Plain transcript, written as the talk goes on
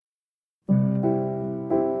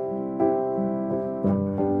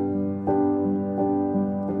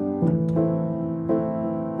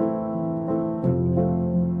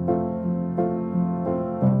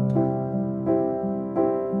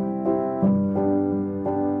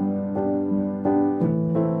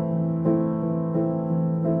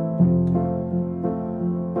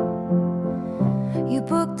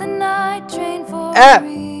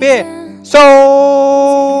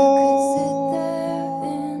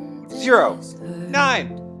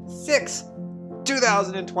09/6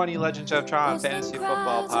 2020 Legends of Tron Fantasy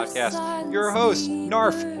Football Podcast. Your host,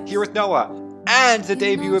 Narf, here with Noah, and the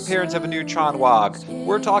debut appearance of a new Tron Wog.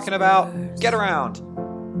 We're talking about Get Around,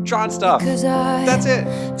 Tron stuff. That's it.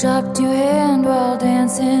 Dropped your hand while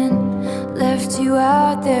dancing, left you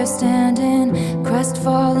out there standing,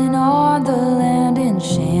 crestfallen on the land in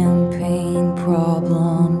champagne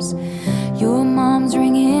problems. Your mom's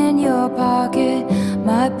ring in your pocket,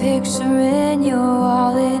 my picture in your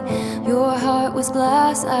wallet. Your heart was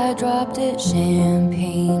glass, I dropped it.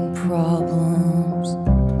 Champagne problems.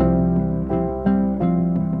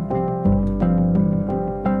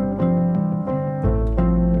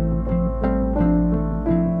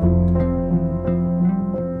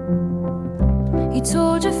 You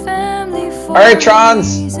told your family for all right,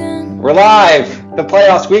 Trons, we're live. The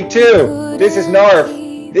playoffs, week 2. This is Narf.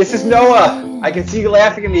 This is Noah. I can see you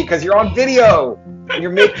laughing at me because you're on video. And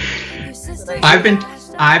you're making.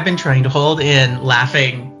 I've been trying to hold in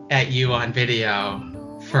laughing at you on video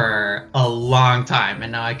for a long time,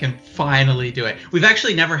 and now I can finally do it. We've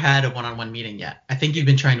actually never had a one-on-one meeting yet. I think you've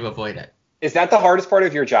been trying to avoid it. Is that the hardest part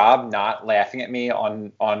of your job, not laughing at me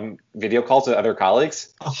on video calls with other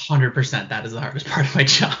colleagues? 100%. That is the hardest part of my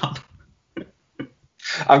job.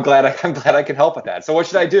 I'm glad I can help with that. So what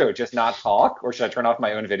should I do? Just not talk, or should I turn off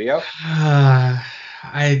my own video?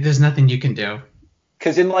 There's nothing you can do.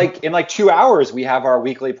 Because in like 2 hours we have our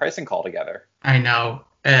weekly pricing call together. I know.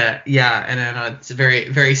 Yeah, and I know it's a very,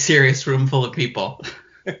 very serious room full of people.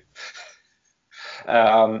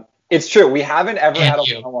 It's true. We haven't ever had a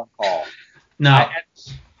one-on-one call. No.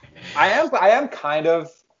 I am kind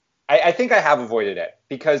of. I think I have avoided it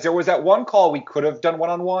because there was that one call we could have done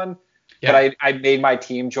one-on-one. Yeah. But I made my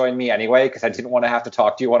team join me anyway because I didn't want to have to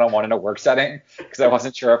talk to you one-on-one in a work setting because I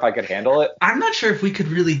wasn't sure if I could handle it. I'm not sure if we could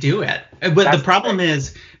really do it. But the problem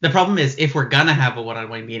is if we're going to have a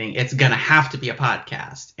one-on-one meeting, it's going to have to be a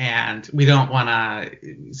podcast. And we don't want to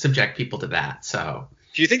subject people to that. So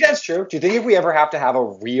do you think that's true? Do you think if we ever have to have a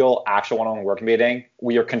real actual one-on-one work meeting,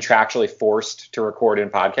 we are contractually forced to record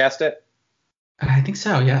and podcast it? I think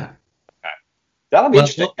so, yeah. Okay. That'll be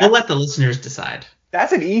interesting. We'll let the listeners decide.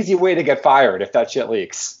 That's an easy way to get fired if that shit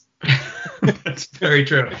leaks. That's very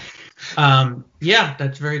true. Yeah,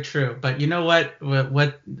 that's very true. But you know what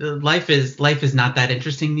life is not that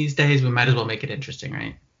interesting these days. We might as well make it interesting,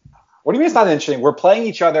 right? What do you mean it's not interesting? We're playing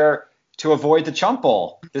each other to avoid the chump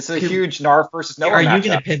bowl. This is a huge Narf versus Noah matchup. Are you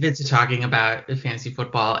going to pivot to talking about fantasy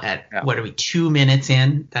football at, what are we, 2 minutes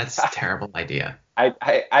in? That's a terrible idea.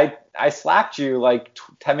 I slacked you like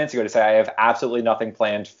 10 minutes ago to say I have absolutely nothing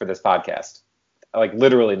planned for this podcast. Like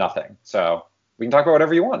literally nothing. So we can talk about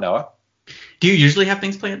whatever you want, Noah. Do you usually have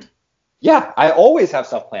things planned? Yeah, I always have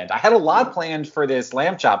stuff planned. I had a lot planned for this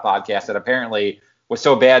Lamb Chop podcast that apparently was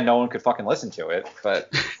so bad no one could fucking listen to it.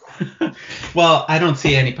 But well, I don't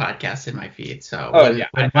see any podcasts in my feed, so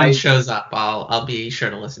when one shows up, I'll be sure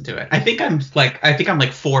to listen to it. I think I'm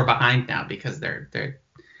like 4 behind now because I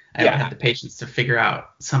don't have the patience to figure out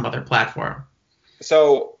some other platform.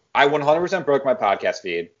 So I 100% broke my podcast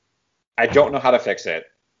feed. I don't know how to fix it.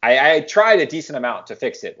 I tried a decent amount to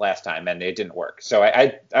fix it last time, and it didn't work. So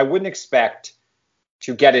I wouldn't expect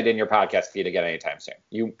to get it in your podcast feed again anytime soon.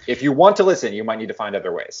 If you want to listen, you might need to find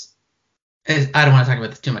other ways. I don't want to talk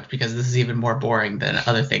about this too much because this is even more boring than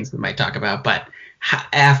other things we might talk about. But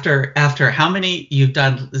after how many you've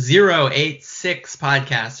done 086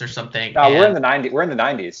 podcasts or something? No, we're in the 90s. We're in the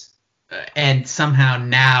 90s. And somehow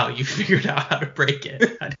now you figured out how to break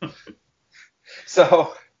it.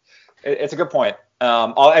 So. It's a good point.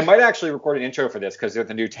 I might actually record an intro for this because there's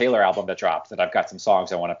the new Taylor album that dropped that I've got some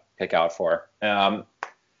songs I want to pick out for.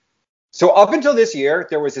 So up until this year,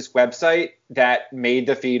 there was this website that made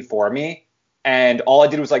the feed for me. And all I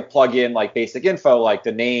did was like plug in like basic info, like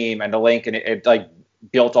the name and the link, and it like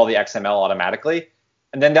built all the XML automatically.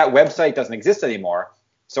 And then that website doesn't exist anymore.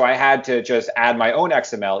 So I had to just add my own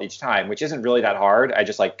XML each time, which isn't really that hard. I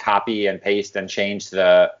just like copy and paste and change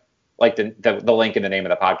the link in the name of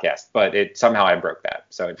the podcast, but somehow I broke that,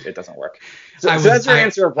 so it doesn't work. So that's your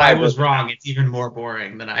answer of why I was wrong. It's even more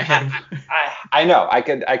boring than I had. I know. I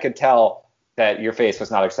could tell that your face was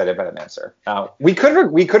not excited by that answer. We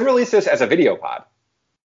could release this as a video pod.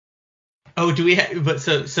 Oh, do we?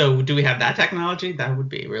 So do we have that technology? That would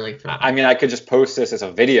be really fun. I mean, I could just post this as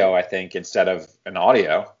a video, I think, instead of an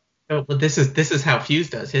audio. Oh, but this is how Fuse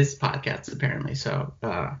does his podcasts apparently. So.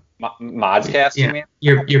 Modscast, yeah, you mean?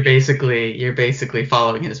 You're basically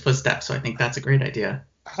following in his footsteps, so I think that's a great idea.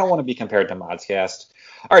 I don't want to be compared to Modscast.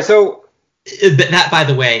 All right, so That, by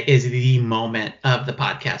the way, is the moment of the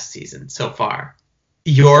podcast season so far.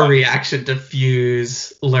 Your reaction to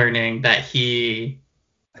Fuse learning that he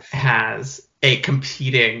has a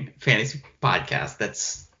competing fantasy podcast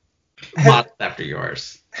that's modeled after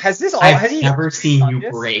yours. I've never seen you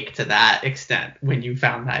break to that extent when you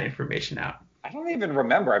found that information out. I don't even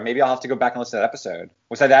remember. Maybe I'll have to go back and listen to that episode.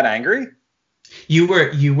 Was I that angry? You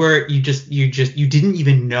didn't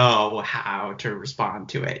even know how to respond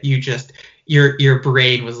to it. Your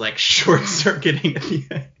brain was like short circuiting at the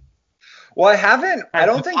end. Well, I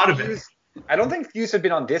don't think Fuse had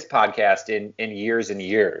been on this podcast in years and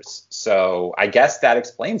years. So I guess that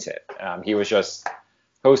explains it. He was just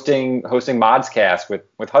hosting Modscast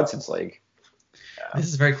with Hudson's League. This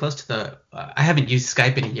is very close to I haven't used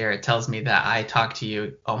Skype in a year. It tells me that I talked to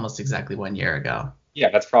you almost exactly 1 year ago.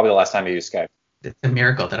 Yeah, that's probably the last time you used Skype. It's a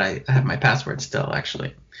miracle that I have my password still,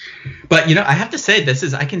 actually. But, I have to say,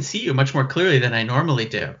 I can see you much more clearly than I normally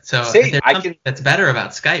do. So that's better about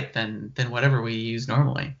Skype than whatever we use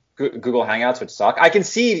normally. Google Hangouts would suck. I can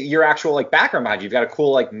see your actual background behind you. You've got a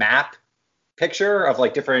cool map picture of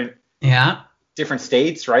different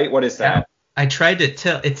states, right? What is that? Yeah. I tried to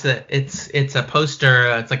tell. It's a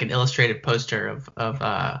poster. It's like an illustrated poster of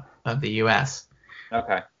the U.S.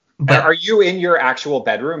 Okay. But are you in your actual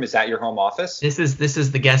bedroom? Is that your home office? This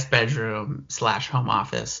is the guest bedroom / home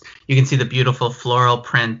office. You can see the beautiful floral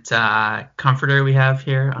print comforter we have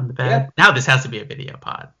here on the bed. Yeah. Now this has to be a video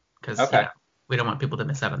pod because we don't want people to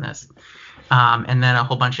miss out on this. And then a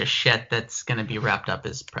whole bunch of shit that's going to be wrapped up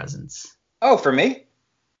as presents. Oh, for me?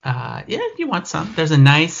 Yeah, if you want some. There's a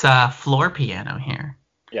nice floor piano here.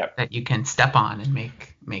 Yeah. That you can step on and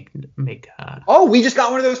make. Oh, we just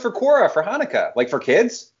got one of those for Cora for Hanukkah, for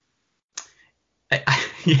kids.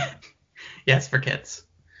 Yes, for kids.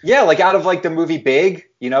 Yeah, out of the movie Big,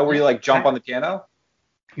 where you jump on the piano.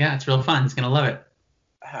 Yeah, it's real fun. He's gonna love it.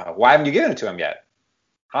 Oh, why haven't you given it to him yet?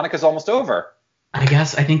 Hanukkah's almost over. I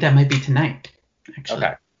think that might be tonight. Actually,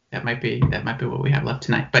 okay. That might be what we have left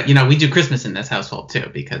tonight. But we do Christmas in this household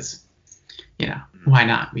too because why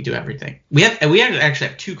not? We do everything. We actually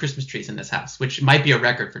have 2 Christmas trees in this house, which might be a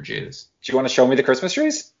record for Jews. Do you want to show me the Christmas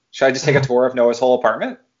trees? Should I just take a tour of Noah's whole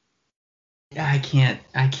apartment? Yeah, I can't.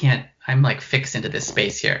 I'm fixed into this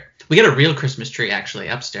space here. We got a real Christmas tree actually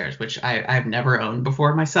upstairs, which I've never owned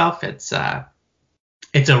before myself. It's a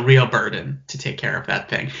real burden to take care of that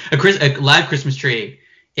thing. A live Christmas tree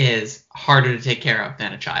is harder to take care of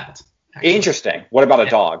than a child. Actually. Interesting. What about a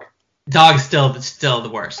dog? Dog's still the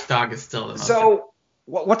worst. Dog is still the most. So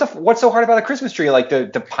what's so hard about a Christmas tree?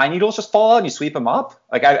 The pine needles just fall out and you sweep them up?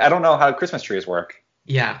 I don't know how Christmas trees work.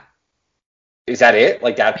 Yeah. Is that it?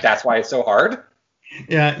 That's why it's so hard?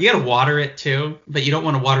 Yeah, you gotta water it too, but you don't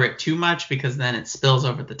want to water it too much because then it spills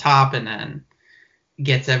over the top and then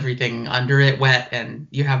gets everything under it wet, and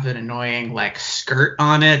you have an annoying skirt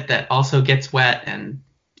on it that also gets wet, and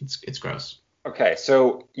it's gross. Okay,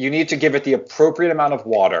 so you need to give it the appropriate amount of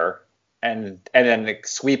water and then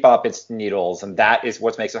sweep up its needles, and that is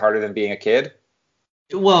what makes it harder than being a kid?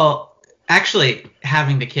 Well, actually,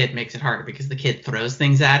 having the kid makes it harder because the kid throws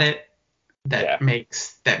things at it. That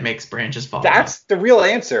makes branches fall. That's the real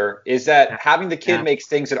answer, is that having the kid makes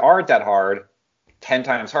things that aren't that hard 10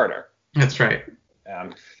 times harder. That's right.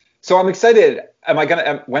 So I'm excited.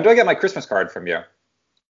 When do I get my Christmas card from you?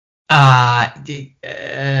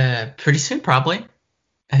 Pretty soon, probably.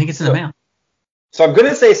 I think it's in the mail. So I'm going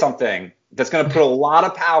to say something that's going to put a lot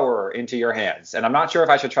of power into your hands, and I'm not sure if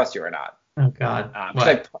I should trust you or not. Oh, God.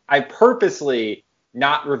 I purposely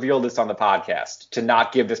not reveal this on the podcast to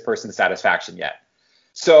not give this person satisfaction yet.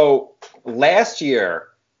 So last year,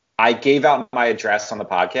 I gave out my address on the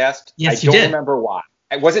podcast. Yes, I don't remember why.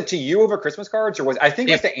 Was it to you over Christmas cards, or I think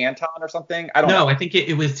it was to Anton or something? I don't know. No, I think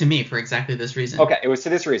it was to me for exactly this reason. Okay, it was to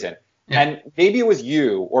this reason. Yeah. And maybe it was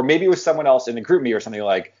you, or maybe it was someone else in the group me or something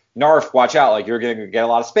like, Narf, watch out, you're going to get a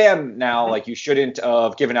lot of spam now, you shouldn't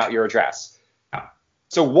have given out your address. Oh.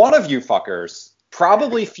 So one of you fuckers,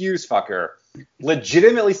 probably Fuse fucker,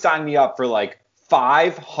 legitimately signed me up for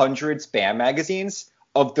 500 spam magazines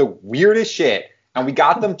of the weirdest shit, and we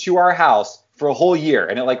got them to our house for a whole year,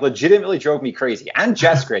 and it legitimately drove me crazy, and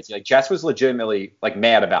Jess crazy. Jess was legitimately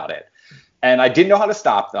mad about it, and I didn't know how to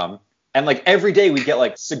stop them. And every day we'd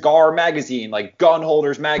get cigar magazine, gun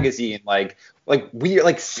holders magazine,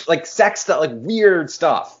 weird sex stuff, weird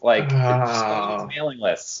stuff, mailing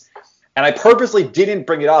lists. And I purposely didn't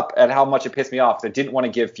bring it up at how much it pissed me off, because I didn't want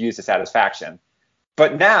to give Fuse the satisfaction.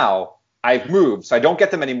 But now I've moved, so I don't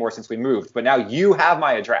get them anymore since we moved. But now you have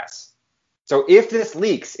my address. So if this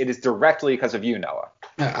leaks, it is directly because of you, Noah.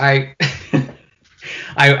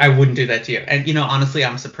 I wouldn't do that to you. And, honestly,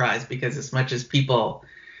 I'm surprised because as much as people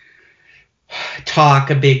talk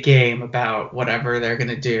a big game about whatever they're going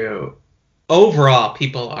to do, overall,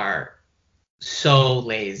 people are so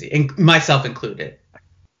lazy, and myself included,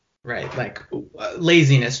 right? Like,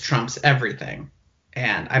 laziness trumps everything.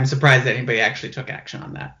 And I'm surprised that anybody actually took action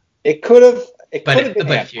on that. It could have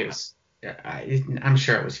been Fuse. I'm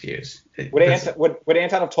sure it was Fuse. Would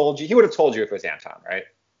Anton have told you? He would have told you if it was Anton, right?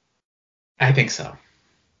 I think so.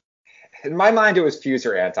 In my mind, it was Fuse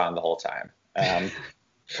or Anton the whole time.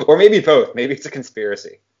 Or maybe both. Maybe it's a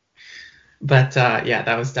conspiracy. But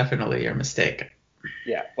that was definitely your mistake.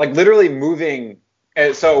 Yeah, like literally moving.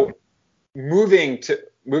 So moving to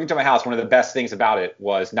my house, one of the best things about it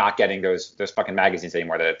was not getting those fucking magazines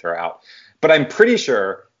anymore that I'd throw out. But I'm pretty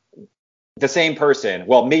sure the same person,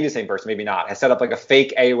 well, maybe the same person, maybe not, has set up like a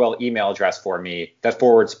fake AOL email address for me that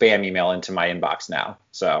forwards spam email into my inbox now.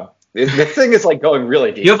 So this thing is like going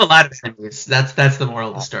really deep. You have a lot of enemies. That's the moral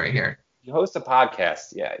of the story here. You host a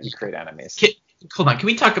podcast, yeah, you create enemies. Hold on, can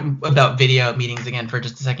we talk about video meetings again for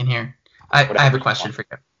just a second here? I have a question for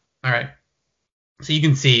you. All right. So you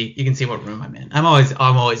can see what room I'm in. I'm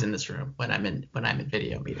always in this room when I'm in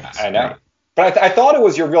video meetings. I know, right? But I thought it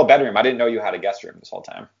was your real bedroom. I didn't know you had a guest room this whole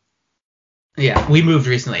time. Yeah, we moved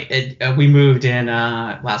recently. We moved in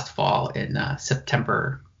last fall in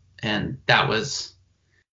September, and that was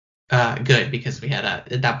good because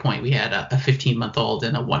at that point we had a 15-month-old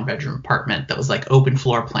in a 1-bedroom apartment that was like open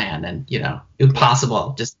floor plan and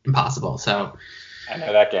impossible, just impossible. So I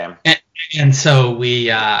know that game. And so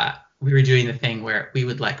we were doing the thing where we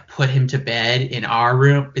would like put him to bed in our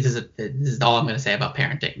room. This is all I'm going to say about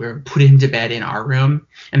parenting. We would put him to bed in our room,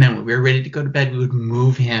 and then when we were ready to go to bed, we would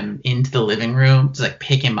move him into the living room to like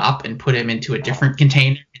pick him up and put him into a different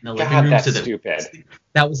container in the living room. That's stupid.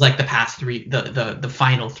 That was like the past the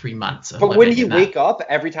final 3 months. But wouldn't he wake up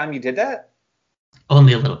every time you did that?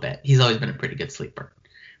 Only a little bit. He's always been a pretty good sleeper.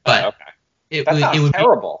 But okay. It would be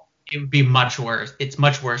terrible. It would be much worse. It's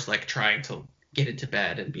much worse like trying to get into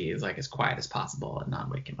bed and be as quiet as possible and not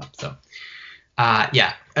wake him up. So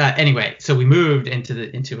anyway, so we moved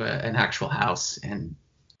into an actual house, and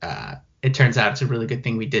it turns out it's a really good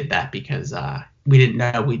thing we did that because we didn't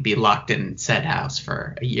know we'd be locked in said house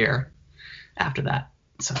for a year after that.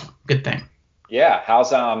 So good thing. Yeah.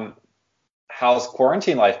 How's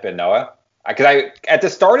quarantine life been, Noah? Because at the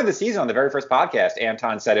start of the season on the very first podcast,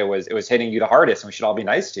 Anton said it was hitting you the hardest and we should all be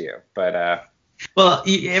nice to you. But well,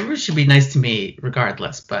 everyone should be nice to me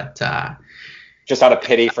regardless, but just out of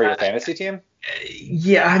pity for your fantasy team.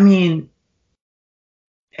 Yeah, I mean,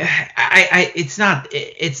 it's not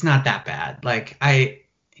that bad. Like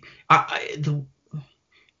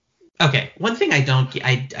okay. One thing I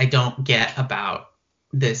don't get about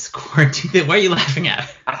this quarantine. Why are you laughing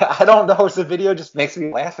at? I don't know. The video just makes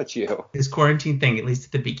me laugh at you. This quarantine thing, at least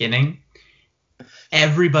at the beginning,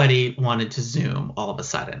 everybody wanted to Zoom all of a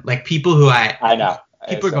sudden. Like people who I know.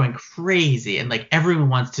 People are going crazy, and like everyone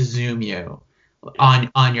wants to Zoom you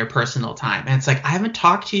on your personal time. And it's like, I haven't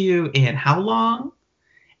talked to you in how long?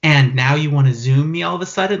 And now you want to Zoom me all of a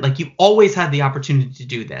sudden? Like you've always had the opportunity to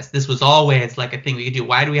do this. This was always like a thing we could do.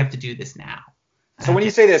 Why do we have to do this now? So when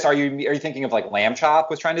you say this, are you thinking of like Lamb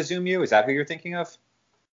Chop was trying to Zoom you? Is that who you're thinking of?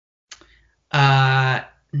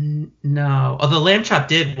 No. Although Lamb Chop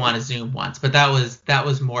did want to Zoom once, but that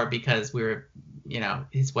was more because we were,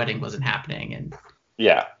 his wedding wasn't happening, and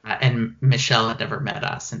and Michelle had never met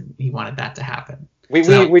us, and he wanted that to happen.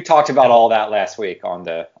 We talked about all that last week on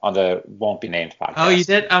the Won't Be Named podcast. Oh, you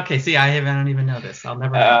did? Okay. See, I don't even know this. I'll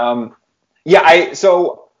never know.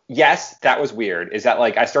 Yes, that was weird. Is that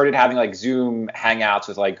like I started having like Zoom hangouts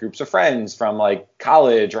with like groups of friends from like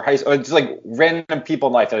college or high school, just like random people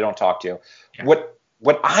in life that I don't talk to. Yeah.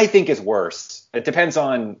 What I think is worse, it depends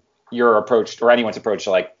on your approach or anyone's approach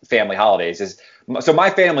to like family holidays, is so my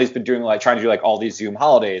family's been doing like trying to do like all these Zoom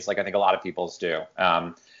holidays, like I think a lot of people's do.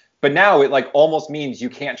 But now it like almost means you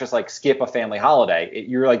can't just like skip a family holiday.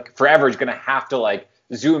 You're like forever is gonna have to like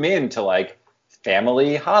Zoom in to like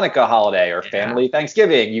family Hanukkah holiday or family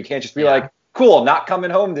Thanksgiving. You can't just be like, cool, I'm not coming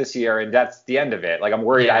home this year and that's the end of it. Like I'm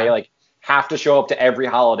worried I like have to show up to every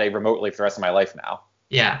holiday remotely for the rest of my life now.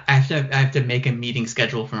 Yeah, I have to make a meeting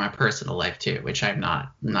schedule for my personal life too, which I'm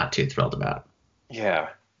not too thrilled about. Yeah.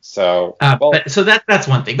 So so that's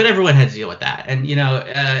one thing, but everyone had to deal with that. And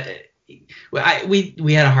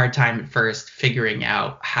we had a hard time at first figuring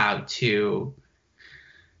out how to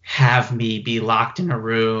have me be locked in a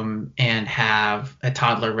room and have a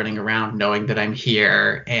toddler running around knowing that I'm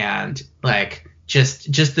here, and like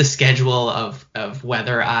just the schedule of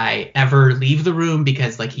whether I ever leave the room,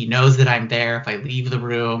 because like he knows that I'm there if I leave the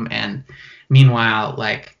room, and Meanwhile,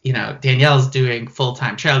 like, Danielle's doing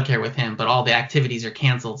full-time childcare with him, but all the activities are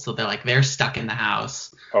canceled, so they're stuck in the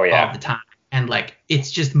house all the time. And like,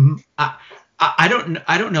 it's just I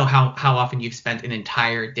don't know how often you've spent an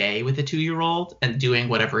entire day with a 2-year-old and doing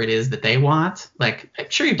whatever it is that they want. Like, I'm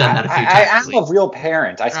sure you've done that a few times. I'm a real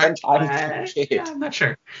parent. I spend time with kids. Yeah, I'm not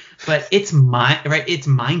sure, but it's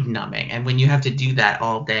mind numbing, and when you have to do that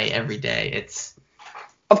all day, every day, it's.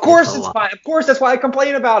 Of course, it's fine. Of course, that's why I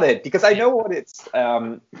complain about it, because I know what it's.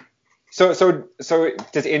 So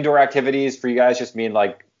does indoor activities for you guys just mean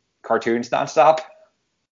like cartoons nonstop?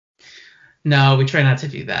 No, we try not to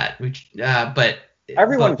do that. But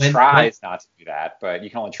everyone tries not to do that, but you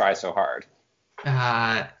can only try so hard.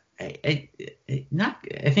 I think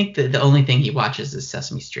the only thing he watches is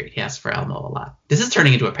Sesame Street. He asks for Elmo a lot. This is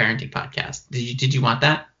turning into a parenting podcast. Did you want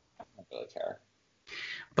that? I don't really care.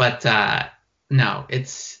 But no,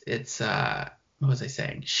 it's what was I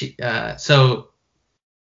saying?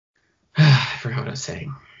 I forgot what I was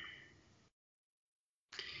saying.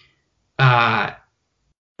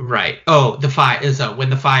 Right. Oh, the fire. So when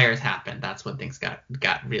the fires happened, that's when things got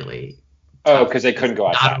really. Oh, because they couldn't go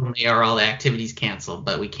outside. Not only are all the activities canceled,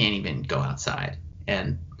 but we can't even go outside,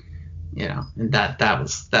 and and that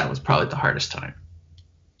was probably the hardest time.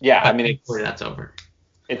 Yeah, I mean, that's over.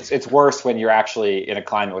 It's worse when you're actually in a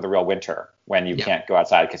climate with a real winter, when you can't go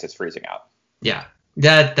outside because it's freezing out. Yeah,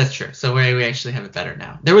 that's true. So we actually have it better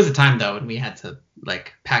now. There was a time though when we had to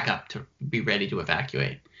like pack up to be ready to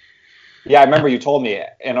evacuate. Yeah, I remember you told me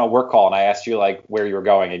in a work call, and I asked you like where you were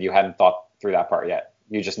going, and you hadn't thought through that part yet.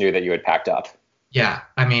 You just knew that you had packed up. Yeah,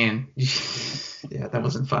 I mean, yeah, that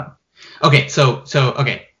wasn't fun. Okay, so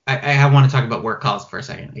okay, I want to talk about work calls for a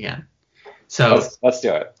second again. So let's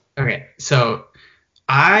do it. Okay, so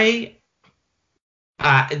the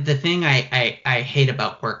thing I hate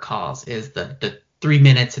about work calls is the 3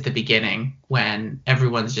 minutes at the beginning when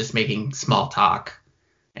everyone's just making small talk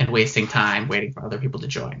and wasting time waiting for other people to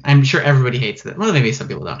join. I'm sure everybody hates that. Well, maybe some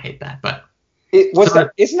people don't hate that, but isn't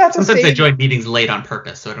that the sometimes same? they join meetings late on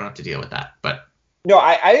purpose, so I don't have to deal with that. But no,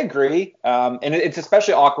 I agree. And it's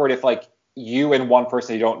especially awkward if like you and one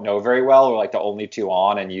person you don't know very well are like the only two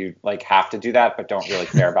on, and you like have to do that, but don't really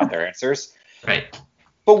care about their answers. Right.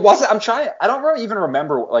 But I don't really even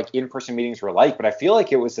remember what like in-person meetings were like, but I feel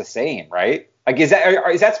like it was the same, right? Like, is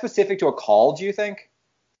that specific to a call, do you think?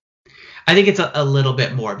 I think it's a little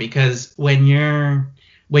bit more, because when you're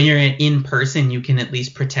in person, you can at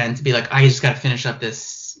least pretend to be like, I just got to finish up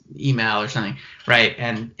this email or something, right?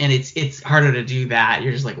 And it's harder to do that.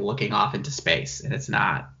 You're just like looking off into space, and it's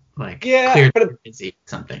not like clear to busy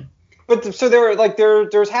something. But so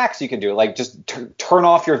there's hacks you can do, like just turn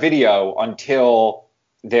off your video until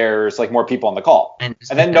there's like more people on the call, and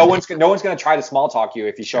then no one's gonna try to small talk you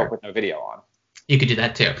if you show up with no video on. You could do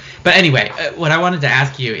that too. But anyway, what I wanted to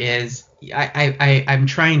ask you is, I'm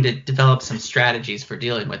trying to develop some strategies for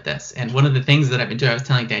dealing with this. And one of the things that I've been doing, I was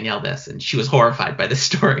telling Danielle this, and she was horrified by this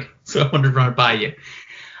story. So I wanted to run it by you.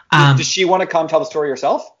 Does she want to come tell the story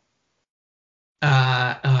herself?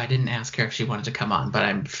 I didn't ask her if she wanted to come on, but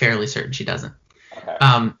I'm fairly certain she doesn't.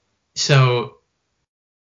 Okay. So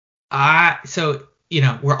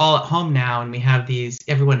we're all at home now, and we have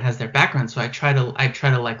everyone has their background. So I try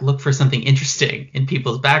to like look for something interesting in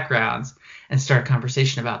people's backgrounds and start a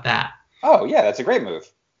conversation about that. Oh yeah, that's a great move.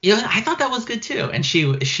 I thought that was good too. And she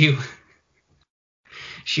was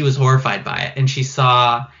horrified by it, and she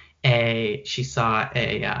saw a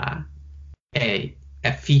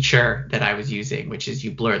feature that I was using, which is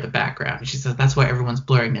you blur the background. And she says that's why everyone's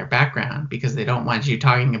blurring their background, because they don't want you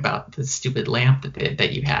talking about the stupid lamp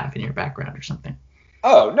that you have in your background or something.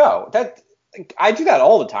 Oh no, I do that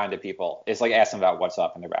all the time to people. It's like ask them about what's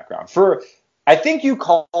up in their background. I think you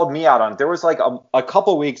called me out on. There was like a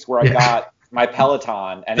couple weeks where I got my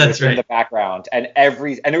Peloton, and it was in the background, and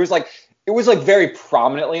it was like very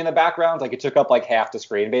prominently in the background. Like it took up like half the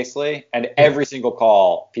screen basically, and every single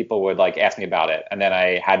call people would like ask me about it, and then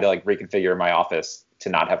I had to like reconfigure my office to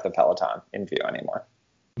not have the Peloton in view anymore.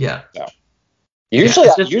 Yeah. So.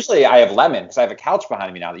 Usually I have Lemon, because I have a couch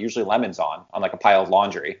behind me now that usually Lemon's on like a pile of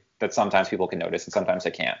laundry that sometimes people can notice and sometimes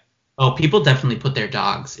they can't. Oh, people definitely put their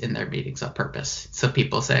dogs in their meetings on purpose. So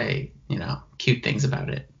people say, cute things about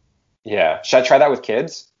it. Yeah. Should I try that with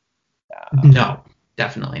kids? No,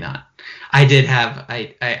 definitely not. I did have,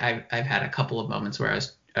 I've had a couple of moments where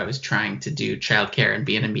I was trying to do childcare and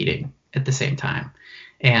be in a meeting at the same time.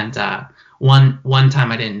 And one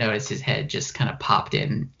time I didn't notice his head just kind of popped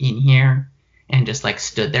in here and just like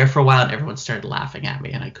stood there for a while, and everyone started laughing at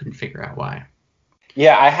me, and I couldn't figure out why.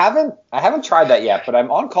 Yeah, I haven't tried that yet, but I'm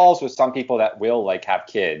on calls with some people that will like have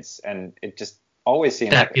kids, and it just always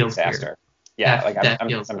seems like a disaster. Yeah, that I'm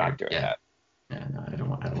feels not weird. doing Yeah. that. Yeah, no, I don't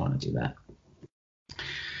want to do that.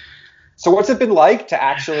 So what's it been like to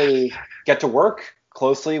actually get to work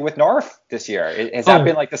closely with Narf this year? Has that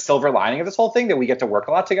been like the silver lining of this whole thing, that we get to work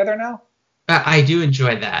a lot together now? I do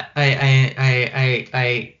enjoy that.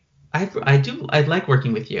 I do. I like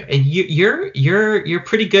working with you, and you're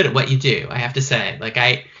pretty good at what you do. I have to say,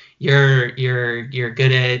 like you're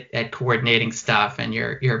good at coordinating stuff, and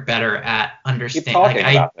you're better at understanding. Keep talking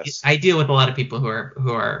about this. I deal with a lot of people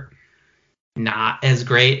who are not as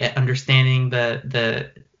great at understanding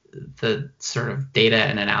the sort of data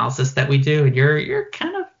and analysis that we do, and you're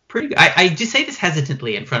kind of pretty good. I do say this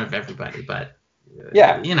hesitantly in front of everybody, but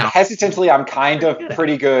yeah, you know, hesitantly, I'm kind of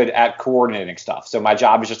pretty good at coordinating stuff. So my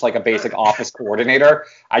job is just like a basic office coordinator.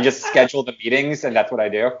 I just schedule the meetings, and that's what I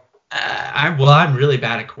do. I'm really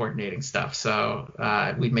bad at coordinating stuff, so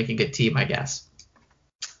we'd make a good team, I guess.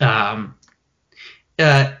 No,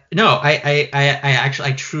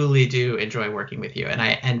 I truly do enjoy working with you,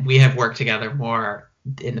 and we have worked together more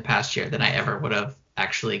in the past year than I ever would have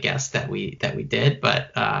actually guessed that we did, but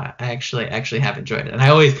I actually have enjoyed it. And I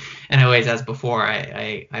always, as before,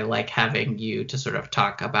 I like having you to sort of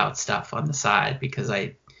talk about stuff on the side, because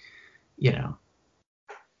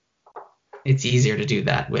it's easier to do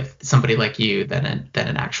that with somebody like you than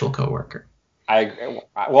an actual coworker. I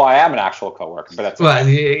am an actual coworker, but that's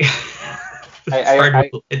okay.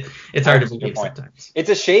 It's hard to believe sometimes. It's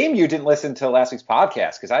a shame you didn't listen to last week's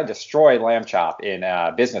podcast, because I destroyed Lamb Chop in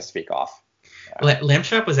Business Speak Off. Lamb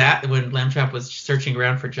Chop was when Lamb Chop was searching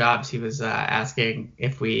around for jobs. He was asking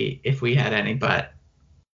if we had any, but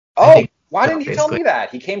why didn't he tell me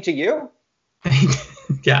that? He came to you?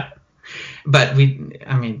 Yeah, but we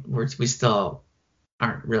still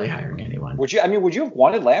aren't really hiring anyone. Would you have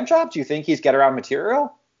wanted Lamb Chop? Do you think he's get around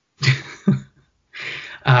material?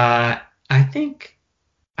 I think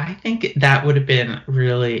that would have been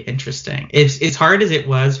really interesting. It's hard as it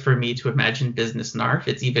was for me to imagine business Narf.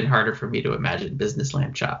 It's even harder for me to imagine business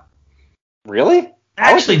Lamb Chop. Really?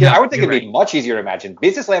 Actually, I would think it'd be much easier to imagine.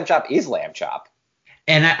 Business Lamb Chop is Lamb Chop.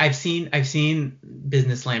 And I've seen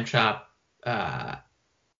business Lamb Chop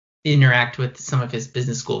interact with some of his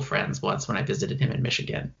business school friends once when I visited him in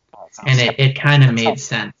Michigan, and it kind of made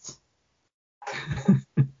sense.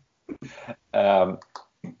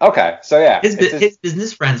 Okay, so yeah, his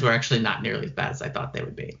business friends were actually not nearly as bad as I thought they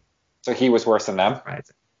would be. So he was worse than them?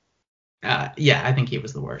 Yeah, I think he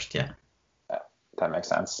was the worst. Yeah, that makes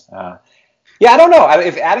sense. Yeah, I don't know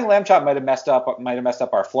if adding Lamb Chop might have messed up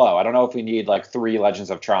our flow. I don't know if we need like 3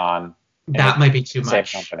 Legends of Tron. That might be too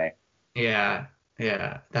much. Same company. Yeah,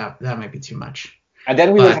 that might be too much. And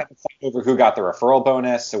then we would have to fight over who got the referral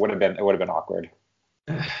bonus. It would have been awkward.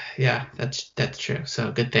 Yeah, that's true.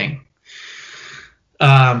 So good thing.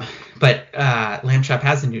 But Lamb Chop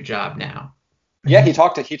has a new job now. Yeah, he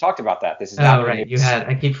talked about that. This is not right.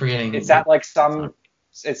 I keep forgetting. It's at like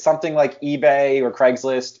it's something like eBay or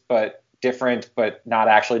Craigslist, but different, but not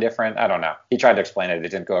actually different. I don't know. He tried to explain it. It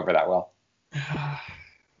didn't go over that well.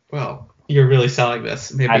 Well, you're really selling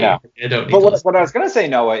this. Maybe I know. I don't need but what I was gonna say,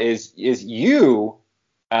 Noah, is you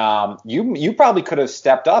probably could have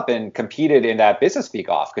stepped up and competed in that Business Speak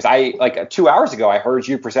Off, because I, like 2 hours ago, I heard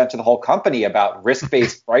you present to the whole company about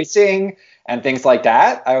risk-based pricing and things like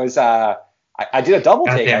that. I was I did a double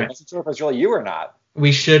take. I wasn't sure if it was really you or not.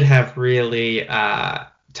 We should have really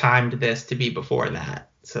timed this to be before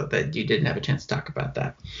that, so that you didn't have a chance to talk about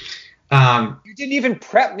that. You didn't even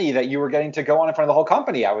prep me that you were getting to go on in front of the whole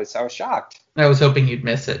company. I was shocked. I was hoping you'd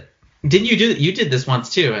miss it. Didn't you did this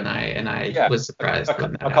once too, and I was surprised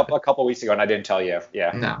when that happened. A couple weeks ago, and I didn't tell you.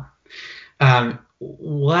 Yeah. No.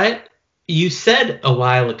 What you said a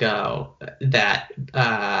while ago that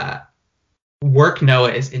work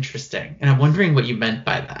Noah is interesting, and I'm wondering what you meant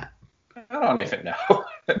by that. I don't even know.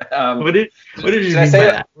 What did you mean by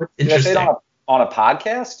that? What's interesting? Did I say it on a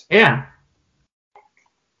podcast? Yeah.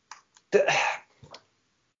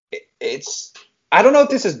 It's, I don't know if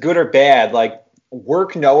this is good or bad. Like,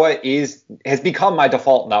 work Noah has become my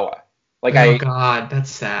default Noah. Like, God, that's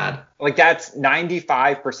sad. Like, that's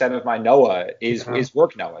 95% of my Noah is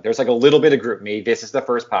work Noah. There's like a little bit of group me. This is the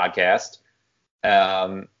first podcast.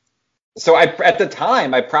 So at the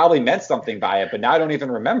time I probably meant something by it, but now I don't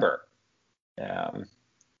even remember. This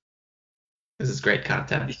is great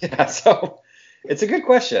content. Yeah, so it's a good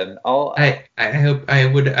question. I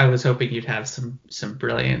was hoping you'd have some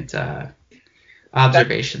brilliant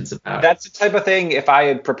observations about. That's the type of thing. If I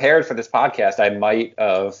had prepared for this podcast, I might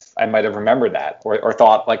have remembered that, or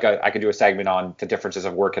thought like I could do a segment on the differences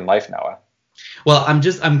of work and life, Noah. Well,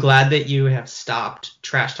 I'm glad that you have stopped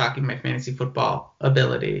trash talking my fantasy football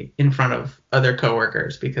ability in front of other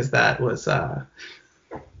coworkers, because that was I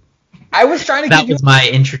was trying to that was my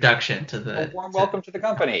introduction to the warm welcome to the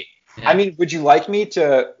company. Yeah. I mean, would you like me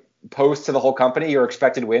to post to the whole company your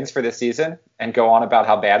expected wins for this season and go on about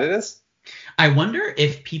how bad it is? I wonder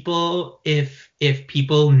if people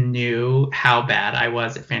knew how bad I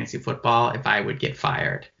was at fantasy football, if I would get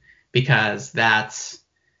fired, because that's,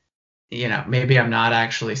 maybe I'm not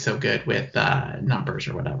actually so good with numbers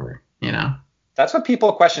or whatever, That's what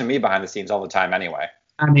people question me behind the scenes all the time anyway.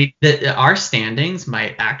 I mean, our standings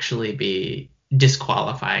might actually be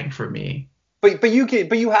disqualifying for me. But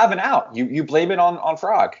you have an out. You blame it on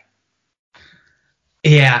Frog.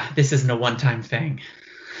 Yeah, this isn't a one-time thing.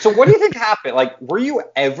 So what do you think happened? Like, were you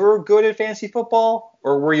ever good at fantasy football,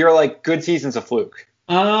 or were your like good seasons a fluke?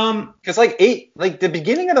 Because the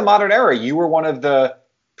beginning of the modern era, you were one of the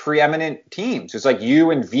preeminent teams. It's like you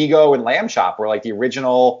and Vigo and Lamb Chop were like the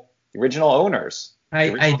original owners. I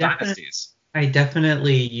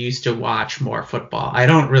definitely used to watch more football. I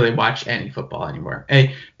don't really watch any football anymore.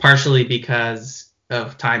 Partially because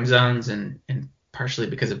of time zones and partially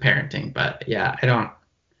because of parenting. But yeah, I don't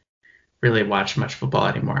really watch much football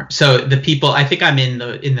anymore. So the people, I think I'm in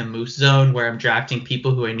the moose zone where I'm drafting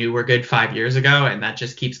people who I knew were good 5 years ago, and that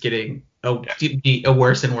just keeps getting a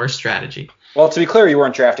worse and worse strategy. Well, to be clear, you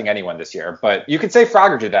weren't drafting anyone this year, but you could say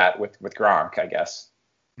Frogger did that with Gronk, I guess.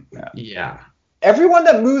 Yeah. Everyone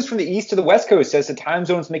that moves from the East to the West Coast says the time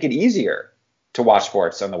zones make it easier to watch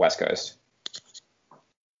sports on the West Coast.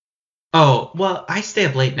 Oh, well, I stay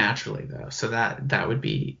up late naturally, though, so that would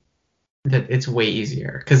be that it's way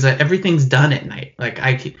easier because everything's done at night. Like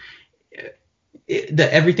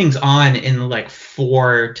everything's on in like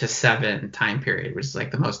 4 to 7 time period, which is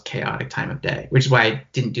like the most chaotic time of day, which is why I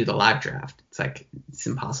didn't do the live draft. It's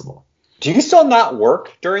impossible. Do you still not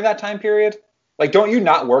work during that time period? Like, don't you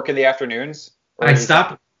not work in the afternoons? I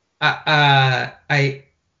stopped. I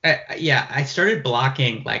started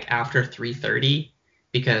blocking like after 3:30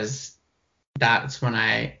 because that's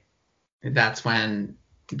when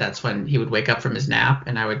he would wake up from his nap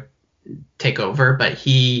and I would take over. But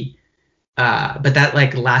but that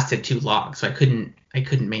like lasted too long, so I couldn't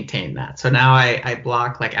maintain that. So now I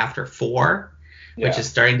block like after 4, which is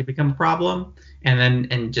starting to become a problem,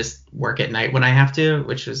 and just work at night when I have to,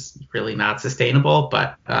 which is really not sustainable.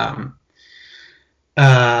 But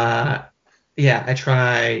I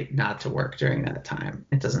try not to work during that time.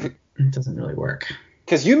 It doesn't really work.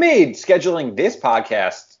 Because you made scheduling this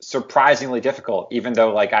podcast surprisingly difficult, even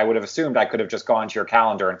though like I would have assumed I could have just gone to your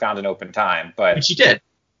calendar and found an open time. But you did.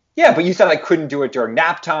 Yeah, but you said I couldn't do it during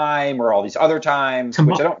nap time or all these other times,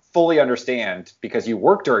 which I don't fully understand because you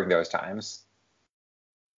work during those times.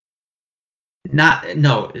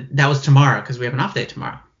 No, that was tomorrow because we have an off day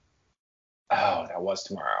tomorrow. Oh, that was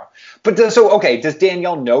tomorrow. But does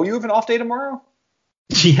Danielle know you have an off day tomorrow?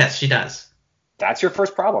 Yes, she does. That's your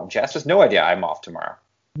first problem. Jess has no idea I'm off tomorrow.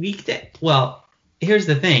 Weekday. Well, here's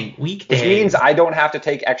the thing. Weekdays. Which means I don't have to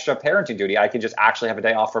take extra parenting duty. I can just actually have a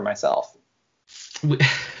day off for myself.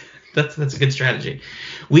 That's a good strategy.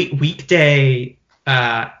 Weekday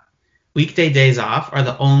days off are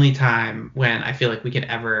the only time when I feel like we can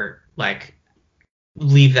ever like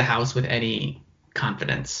leave the house with any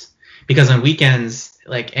confidence. Because on weekends,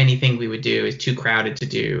 like anything we would do is too crowded to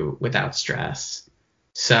do without stress.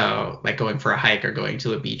 So like going for a hike or going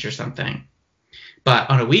to a beach or something. But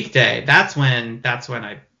on a weekday, that's when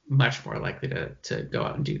I'm much more likely to go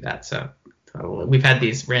out and do that. So we've had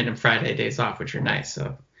these random Friday days off, which are nice.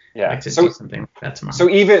 So yeah, I'd like to do something like that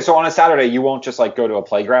tomorrow. So on a Saturday, you won't just like go to a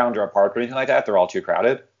playground or a park or anything like that? They're all too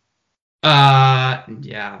crowded?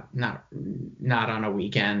 Yeah, not on a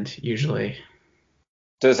weekend usually.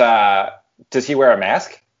 Does he wear a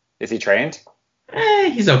mask? Is he trained?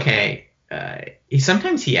 He's okay.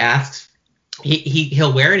 Sometimes he asks.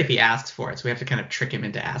 He'll wear it if he asks for it. So we have to kind of trick him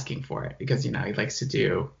into asking for it because he likes to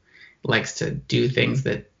do things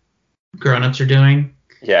that grown-ups are doing.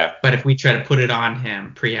 Yeah. But if we try to put it on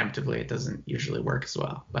him preemptively, it doesn't usually work as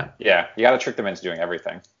well. But yeah, you got to trick them into doing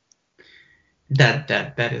everything. That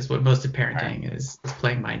is what most of parenting is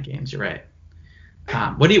playing mind games. You're right.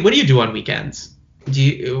 What do you do on weekends? What do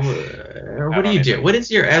you do? What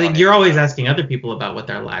is your? I think you're always asking other people about what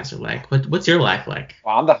their lives are like. What's your life like?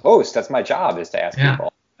 Well, I'm the host. That's my job, is to ask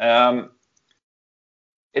people.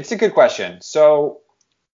 It's a good question. So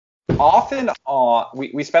often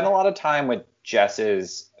we spend a lot of time with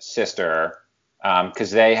Jess's sister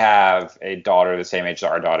because they have a daughter the same age as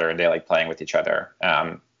our daughter, and they like playing with each other.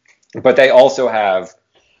 But they also have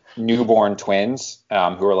newborn twins who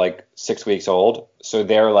are like 6 weeks old. So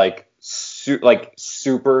they're like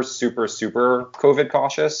super COVID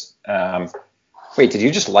cautious. Wait, did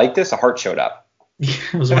you just like this? A heart showed up.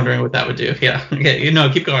 I was wondering what that would do. Yeah. Okay.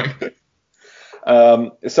 Keep going.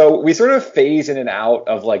 So we sort of phase in and out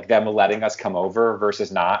of like them letting us come over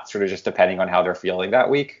versus not, sort of just depending on how they're feeling that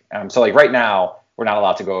week. So like right now, we're not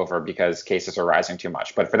allowed to go over because cases are rising too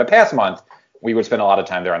much. But for the past month, we would spend a lot of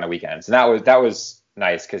time there on the weekends. And that was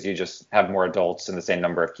nice because you just have more adults and the same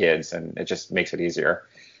number of kids, and it just makes it easier.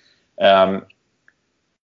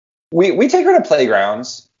 We take her to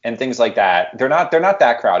playgrounds and things like that. They're not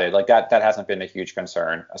that crowded. Like that hasn't been a huge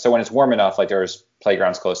concern. So when it's warm enough, like there's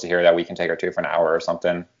playgrounds close to here that we can take her to for an hour or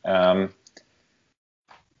something. I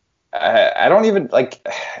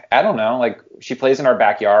don't know. Like she plays in our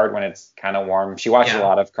backyard when it's kind of warm. She watches a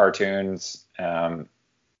lot of cartoons. I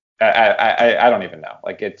don't even know.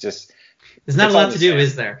 Like it just. There's not a lot to do,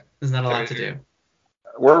 is there? There's not a lot to do.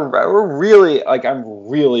 We're really like, I'm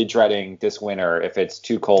really dreading this winter if it's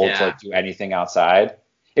too cold to like do anything outside.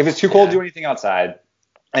 If it's too cold to do anything outside,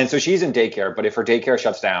 and so she's in daycare, but if her daycare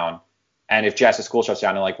shuts down, and if Jess's school shuts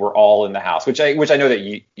down, and like we're all in the house, which I know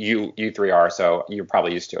that you three are, so you're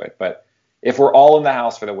probably used to it. But if we're all in the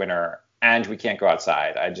house for the winter and we can't go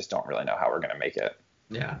outside, I just don't really know how we're gonna make it.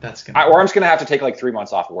 Yeah, that's gonna. Or I'm just gonna have to take like 3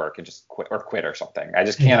 months off work and just quit or something. I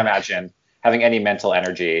just can't imagine having any mental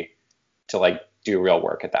energy to like do real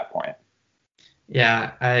work at that point.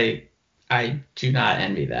 Yeah, I do not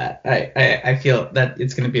envy that. I feel that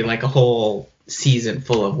it's going to be like a whole season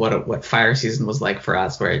full of what fire season was like for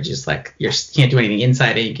us, where it just like you can't do anything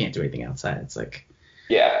inside and you can't do anything outside. It's like,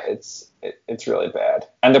 yeah, it's really bad.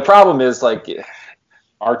 And the problem is like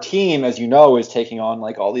our team, as you know, is taking on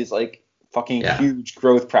like all these like fucking huge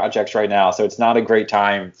growth projects right now. So it's not a great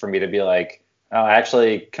time for me to be like, oh, I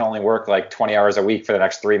actually can only work like 20 hours a week for the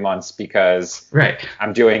next 3 months because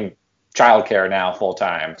I'm doing childcare now full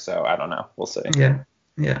time. So I don't know. We'll see. Yeah.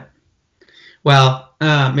 Well,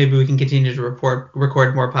 maybe we can continue to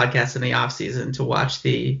record more podcasts in the off season to watch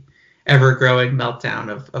the ever growing meltdown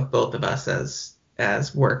of both of us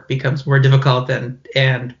as work becomes more difficult and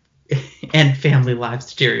family lives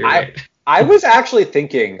deteriorate. I was actually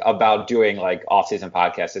thinking about doing like off season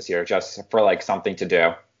podcasts this year just for like something to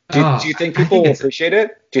do. Do you think people will appreciate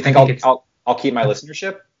it? Do you think I'll keep my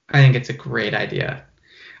listenership? I think it's a great idea.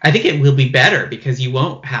 I think it will be better because you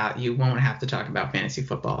won't have to talk about fantasy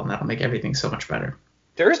football, and that'll make everything so much better.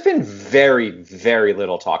 There's been very, very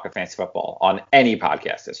little talk of fantasy football on any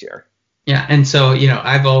podcast this year. Yeah, and so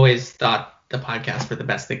I've always thought the podcasts were the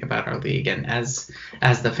best thing about our league, and as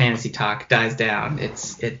the fantasy talk dies down,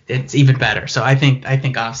 it's even better. So I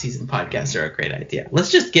think off-season podcasts are a great idea.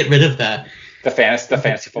 Let's just get rid of the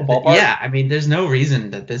fantasy football part. Yeah, I mean, there's no reason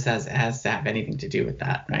that this has to have anything to do with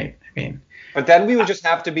that, right? I mean. But then we would just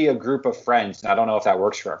have to be a group of friends, and I don't know if that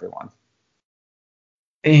works for everyone.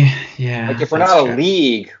 Yeah. Like if we're not a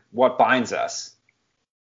league, what binds us?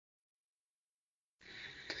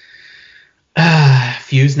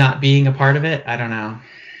 Fuse not being a part of it. I don't know.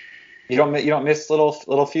 You don't miss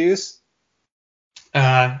little Fuse?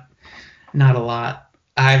 Not a lot.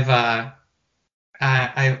 I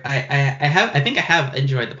think I have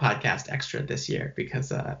enjoyed the podcast extra this year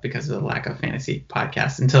because of the lack of fantasy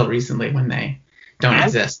podcasts until recently when they don't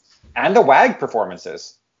exist. And the WAG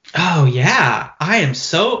performances. Oh yeah, I am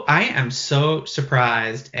so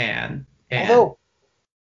surprised and although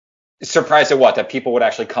surprised at what, that people would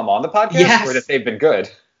actually come on the podcast, or that they've been good?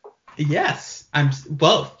 Yes, I'm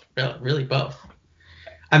both, really both.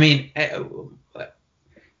 I mean,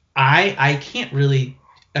 I can't really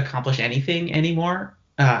accomplish anything anymore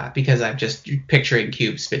because I'm just picturing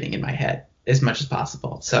cubes spinning in my head as much as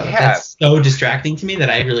possible. So that's so distracting to me that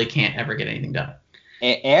I really can't ever get anything done.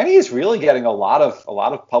 Annie is really getting a lot of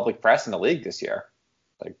public press in the league this year,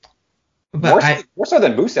 like more so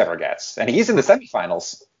than Moose ever gets, and he's in the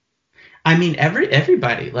semifinals. I mean,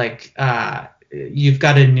 everybody, like you've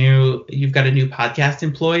got a new podcast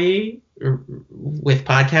employee with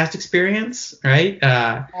podcast experience, right?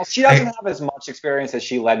 Well, she doesn't have as much experience as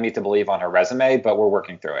she led me to believe on her resume, but we're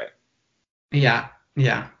working through it. Yeah.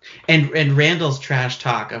 And Randall's trash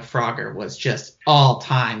talk of Frogger was just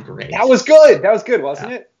all-time great. That was good,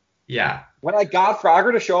 wasn't it? Yeah. When I got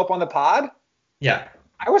Frogger to show up on the pod, yeah,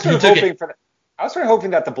 I was sort of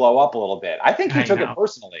hoping that to blow up a little bit. I think he took it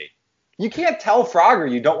personally. You can't tell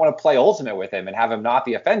Frogger you don't want to play Ultimate with him and have him not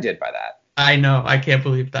be offended by that. I know. I can't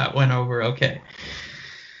believe that went over okay.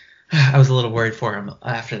 I was a little worried for him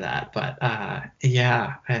after that, but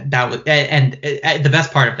yeah, that was, and the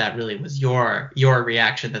best part of that really was your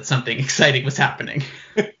reaction that something exciting was happening.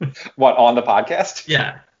 What, on the podcast?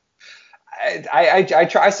 Yeah. I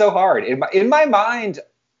try so hard. In my mind,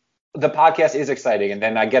 the podcast is exciting, and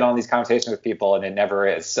then I get on these conversations with people, and it never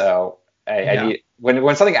is. So I need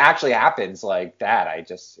when something actually happens like that, I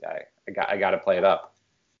got to play it up.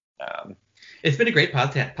 It's been a great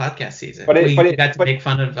podcast season. We got to make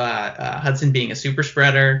fun of Hudson being a super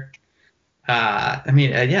spreader.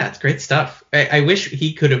 It's great stuff. I wish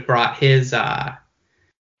he could have brought the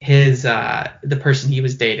person he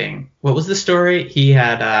was dating. What was the story? He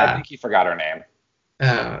had. I think he forgot her name.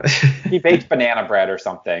 He baked banana bread or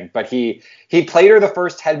something, but he played her the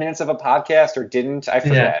first 10 minutes of a podcast or didn't. I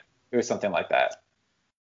forget. Yeah. It was something like that.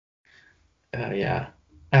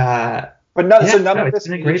 But none of this. It's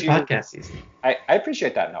been a great podcast season. I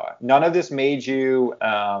appreciate that, Noah. None of this made you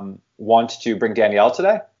want to bring Danielle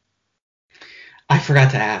today? I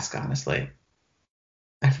forgot to ask, honestly.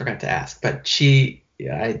 But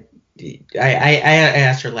I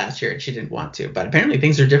asked her last year and she didn't want to. But apparently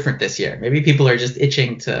things are different this year. Maybe people are just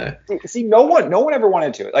itching to. See, no one ever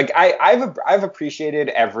wanted to. Like I've appreciated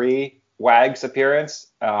every WAG's appearance.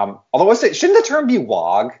 Although shouldn't the term be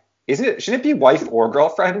WOG? Shouldn't it be wife or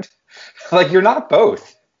girlfriend? Like you're not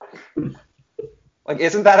both. Like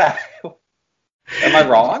isn't that? Am I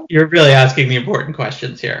wrong? You're really asking the important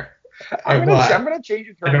questions here. I'm gonna change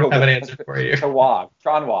your term. I don't have an answer for you. To WOG,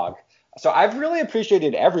 Tron WOG. So I've really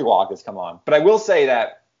appreciated every WOG that's come on, but I will say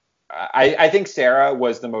that I think Sarah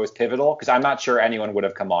was the most pivotal because I'm not sure anyone would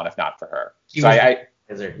have come on if not for her.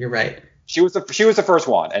 You're right. She was the first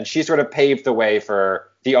one, and she sort of paved the way for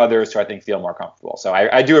the others to I think feel more comfortable. So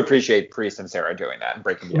I do appreciate Priest and Sarah doing that and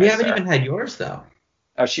breaking the ice. We haven't even had yours though.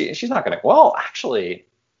 Oh, she's not gonna. Well, actually,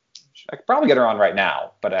 I could probably get her on right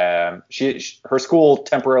now, but her school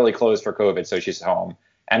temporarily closed for COVID, so she's home.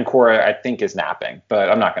 And Cora, I think, is napping, but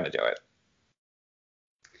I'm not going to do it.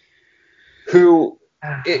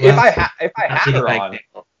 If I had her on,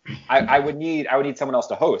 I would need someone else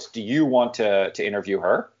to host. Do you want to interview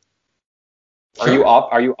her? Sure.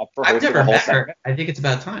 Are you up for hosting the whole segment? I think it's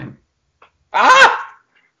about time. Ah!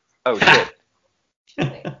 Oh shit!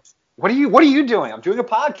 What are you doing? I'm doing a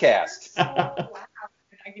podcast. Oh, wow.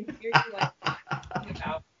 I can hear you like talking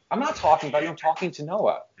about. I'm not talking about you. I'm talking to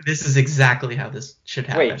Noah. This is exactly how this should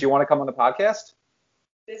happen. Wait, do you want to come on the podcast?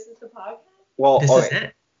 This is the podcast? Well, this is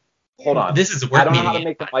it. Hold on. This is a work meeting. I don't know how to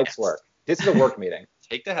make the mics work. This is a work meeting.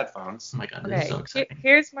 Take the headphones. Oh my God, this is so exciting.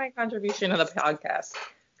 Here's my contribution of the podcast.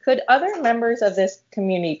 Could other members of this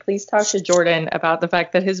community please talk to Jordan about the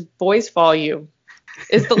fact that his voice volume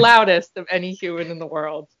is the loudest of any human in the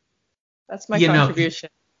world? That's my contribution.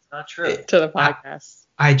 Not true. To the podcast.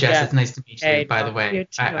 Hi, Jess. Yeah. It's nice to meet you, by the way.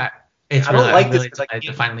 It's I don't like really this excited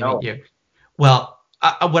to finally meet you. Well,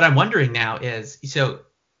 what I'm wondering now is, so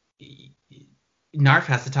Narf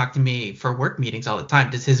has to talk to me for work meetings all the time.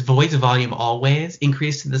 Does his voice volume always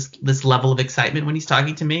increase to this level of excitement when he's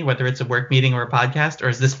talking to me, whether it's a work meeting or a podcast, or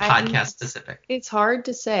is this podcast specific? It's hard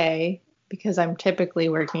to say because I'm typically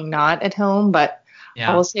working not at home, but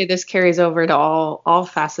I will say this carries over to all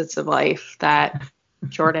facets of life that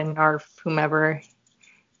Jordan, Narf, whomever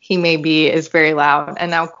he may be, is very loud. And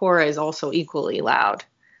now Cora is also equally loud.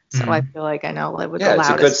 So I feel like I know live with the loudest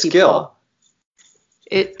people. It's a good skill.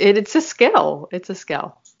 It's a skill. It's a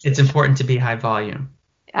skill. It's important to be high volume.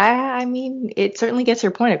 I mean, it certainly gets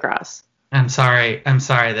your point across. I'm sorry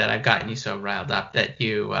that I've gotten you so riled up that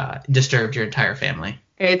you disturbed your entire family.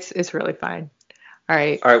 It's really fine. All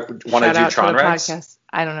right. Want to do Tron Rex? Podcast.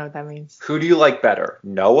 I don't know what that means. Who do you like better,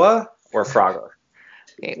 Noah or Frogger?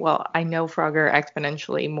 Okay, well, I know Frogger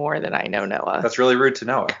exponentially more than I know Noah. That's really rude to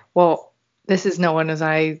Noah. Well, this is Noah as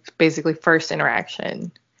I basically first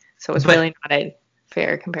interaction, so it's really not a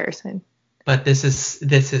fair comparison. But this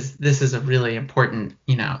is a really important,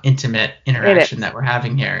 intimate interaction that we're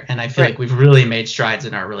having here, and I feel like we've really made strides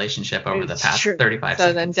in our relationship over the past 35 seconds.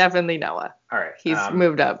 So then definitely Noah. All right. He's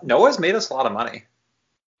moved up. Noah's made us a lot of money.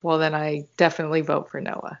 Well, then I definitely vote for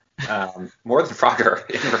Noah. More than Frogger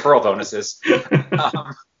in referral bonuses. Who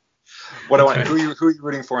are you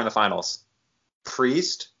rooting for in the finals?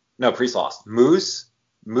 Priest? No, Priest lost. Moose,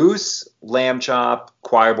 Lamb Chop,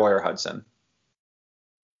 Choir Boy, or Hudson?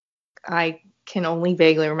 I can only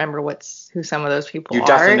vaguely remember who some of those people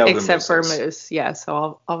are, except for Moose. Yeah,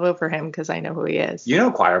 so I'll vote for him because I know who he is. You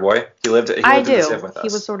know Choir Boy. He lived in the Civ with us. He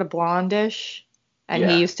was sort of blondish, and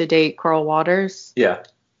he used to date Coral Waters. Yeah.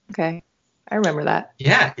 Okay. I remember that.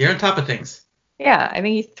 Yeah, you're on top of things. Yeah, I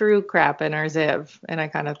think he threw crap in our Ziv, and I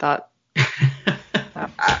kind of thought.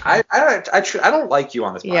 I don't like you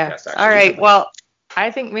on this podcast. Yeah. Actually. All right. Well,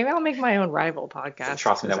 I think maybe I'll make my own rival podcast.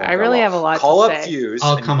 Trust me, that won't I really have a lot Call to up say. Fuse.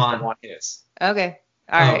 Oh, come on. Want his. Okay.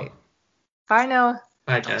 All right. Bye, Noah.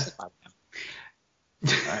 Bye, Jess.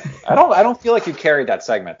 I don't feel like you carried that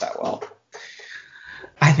segment that well.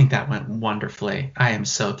 I think that went wonderfully. I am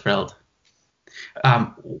so thrilled.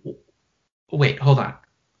 Wait, hold on.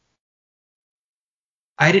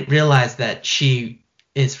 I didn't realize that she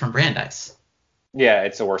is from Brandeis. Yeah,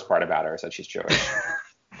 it's the worst part about her is that she's Jewish.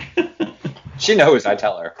 She knows. I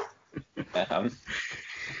tell her.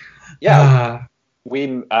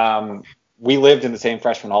 We lived in the same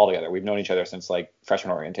freshman hall together. We've known each other since like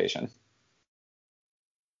freshman orientation.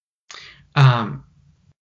 By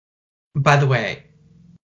the way,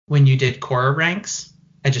 when you did Quora ranks,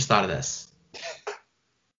 I just thought of this.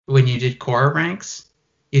 When you did Quora ranks,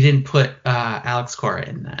 you didn't put Alex Cora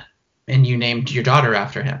in that, and you named your daughter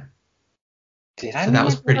after him. Did I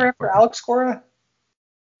name her after Alex Cora?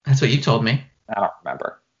 That's what you told me. I don't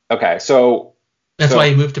remember. Okay, so that's why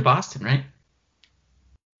you moved to Boston, right?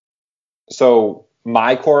 So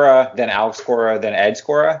my Cora, then Alex Cora, then Ed's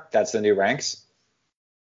Cora. That's the new ranks.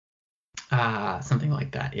 Something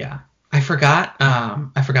like that. Yeah. I forgot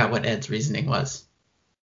what Ed's reasoning was.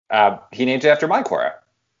 He named it after my Cora.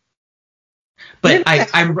 But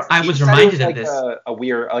I was reminded of this.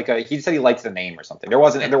 He said he liked the name or something. There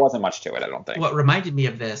wasn't much to it, I don't think. What reminded me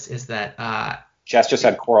of this is that Jess just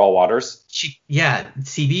said Coral Waters.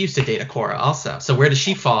 CB used to date a Cora also. So where does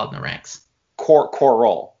she fall in the ranks?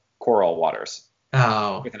 Coral Waters.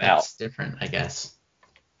 Oh, with an that's L. different, I guess.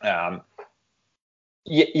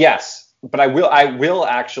 Yes, but I will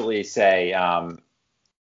actually say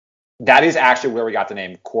that is actually where we got the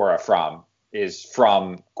name Cora from. Is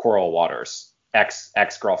from Coral Waters,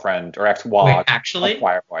 ex-girlfriend or ex-wog. Wait, actually?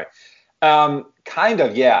 Choir boy. Kind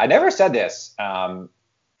of, yeah. I never said this. But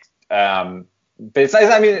it's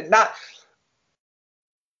nice. I mean, not.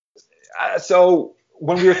 So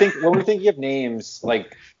when we were thinking of names,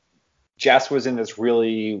 like Jess was in this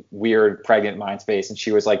really weird pregnant mind space, and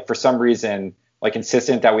she was like, for some reason, like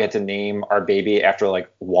insistent that we had to name our baby after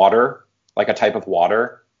like water, like a type of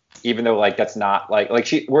water. Even though like that's not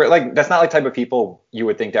that's not like type of people you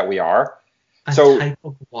would think that we are. A type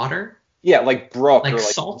of water? Yeah, like brook like or like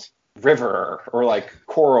salt, river or like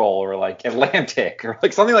coral or like Atlantic or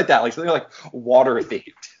like something like that, like something like water themed.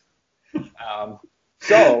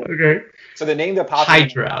 Okay. So the name that popped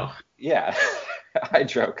Hydro. Yeah,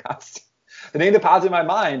 hydro constant. The name that popped in my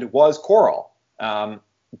mind was coral,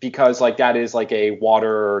 because like that is like a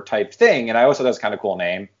water type thing, and I also thought it was kind of cool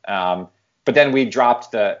name. But then we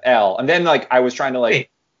dropped the L, and then like I was trying to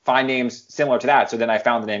find names similar to that. So then I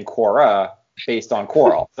found the name Cora based on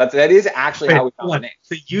coral. That is actually how we found the name.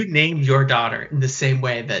 So you named your daughter in the same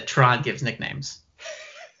way that Tron gives nicknames.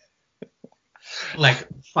 Like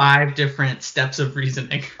 5 different steps of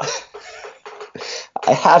reasoning.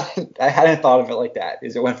 I hadn't thought of it like that.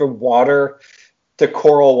 It went from water to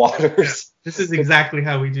Coral Waters. This is exactly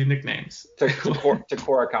how we do nicknames. to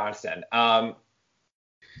Cora Constant.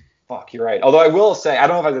 Fuck, you're right. Although I will say, I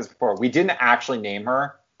don't know if I said this before, we didn't actually name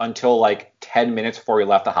her until like 10 minutes before we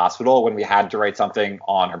left the hospital when we had to write something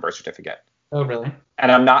on her birth certificate. Oh, really?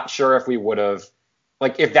 And I'm not sure if we would have,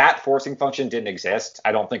 like, if that forcing function didn't exist,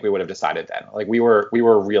 I don't think we would have decided then. Like, we were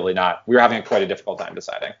having quite a difficult time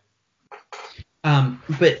deciding.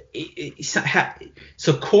 But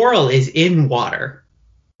so coral is in water.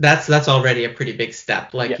 That's already a pretty big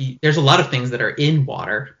step. Like, there's a lot of things that are in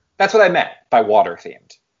water. That's what I meant by water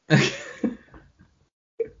themed.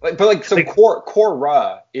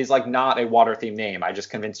 Cora is like not a water themed name. I just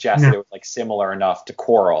convinced Jess that it was like similar enough to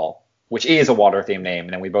coral, which is a water themed name,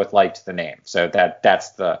 and then we both liked the name. So that's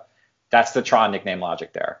the Tron nickname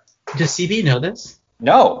logic there. Does CB know this?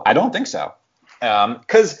 No, I don't think so.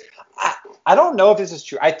 Because I don't know if this is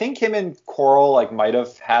true. I think him and Coral like might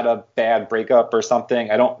have had a bad breakup or something.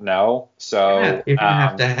 I don't know. So you're gonna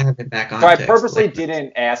have to have it back on. So I purposely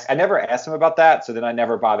didn't ask. I never asked him about that. So then I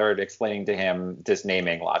never bothered explaining to him this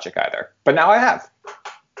naming logic either. But now I have.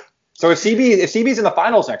 So if CB's in the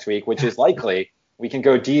finals next week, which is likely, we can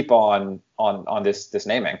go deep on this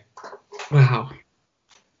naming. Wow.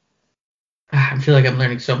 I feel like I'm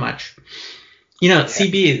learning so much. You know,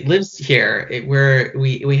 CB lives here where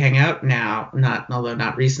we hang out now, although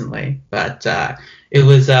not recently, but it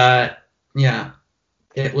was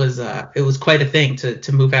quite a thing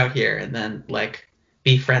to move out here and then like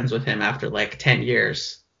be friends with him after like 10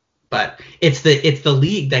 years. But it's the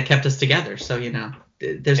league that kept us together. So, you know,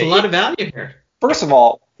 there's a lot of value here. First of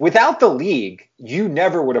all, without the league, you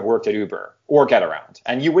never would have worked at Uber or GetAround,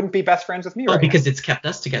 and you wouldn't be best friends with me right now. Because it's kept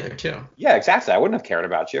us together too. Yeah, exactly. I wouldn't have cared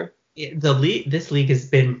about you. This league has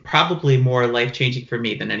been probably more life-changing for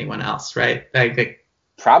me than anyone else, right?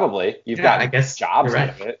 Probably. You've gotten jobs right. out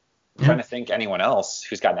of it. I'm trying to think anyone else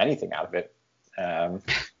who's gotten anything out of it. Yeah,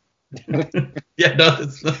 no,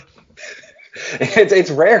 it's not.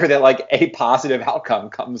 it's rare that like a positive outcome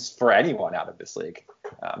comes for anyone out of this league.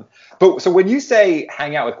 But so when you say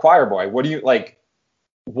hang out with Choir Boy, what do you like?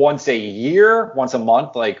 Once a year, once a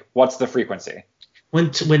month? Like, what's the frequency?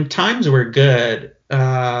 When times were good,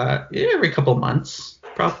 every couple months,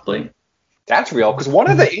 probably. That's real, because one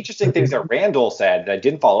of the interesting things that Randall said that I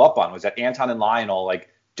didn't follow up on was that Anton and Lionel like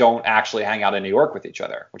don't actually hang out in New York with each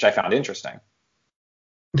other, which I found interesting.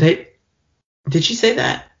 Did she say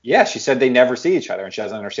that? Yeah, she said they never see each other, and she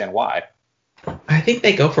doesn't understand why. I think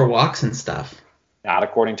they go for walks and stuff. Not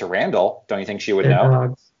according to Randall. Don't you think she would know?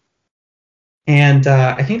 Dogs. And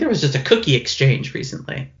I think there was just a cookie exchange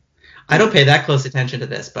recently. I don't pay that close attention to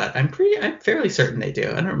this, but I'm fairly certain they do.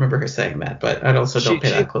 I don't remember her saying that, but I also don't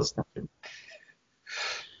pay that close attention.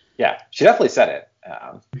 Yeah, she definitely said it.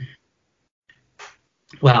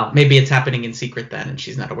 Well, maybe it's happening in secret then, and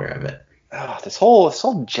she's not aware of it. Oh, this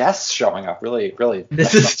whole Jess showing up really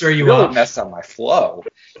this is throw you really off. Messed up my flow.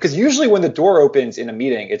 Because usually when the door opens in a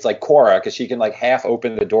meeting, it's like Cora, because she can like half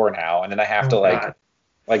open the door now, and then I have to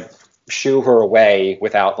like shoo her away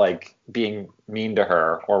without like being mean to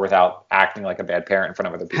her or without acting like a bad parent in front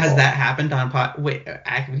of other people. Has that happened on Wait,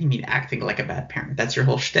 what do you mean acting like a bad parent? That's your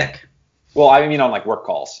whole shtick. Well, I mean on like work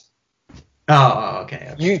calls. Oh,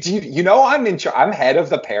 okay. You know I'm head of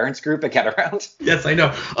the parents group at Get Around. Yes, I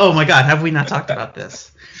know. Oh my God, have we not talked about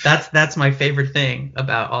this? That's my favorite thing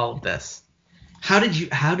about all of this. How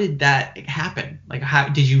did that happen? Like, how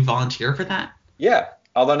did you volunteer for that? Yeah.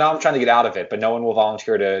 Although now I'm trying to get out of it, but no one will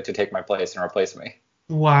volunteer to take my place and replace me.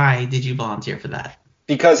 Why did you volunteer for that?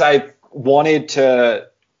 Because I wanted to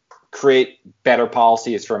create better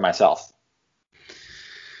policies for myself.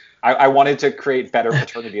 I wanted to create better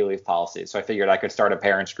paternity leave policies, so I figured I could start a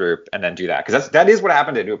parents group and then do that, because that is what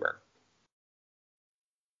happened at Uber.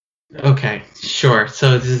 Okay, sure.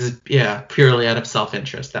 So this is purely out of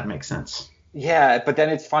self-interest. That makes sense. Yeah, but then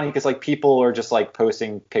it's funny because like people are just like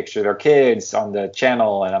posting pictures of their kids on the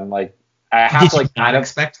channel, and I'm like, I have to like not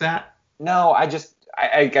expect that. No, I just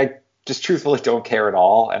truthfully don't care at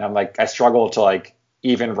all, and I'm like I struggle to like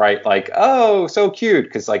even write like, oh, so cute,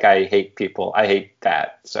 because like I hate people. I hate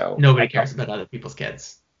that. So nobody cares about other people's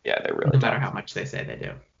kids. Yeah, they really no matter how much they say they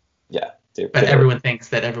do. Yeah, but everyone thinks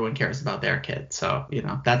that everyone cares about their kids. So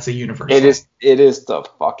that's a universal. It is the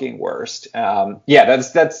fucking worst.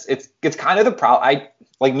 It's kind of the problem.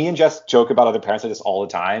 Me and Jess joke about other parents like this all the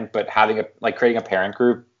time, but creating a parent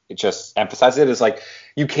group, it just emphasizes it. Is like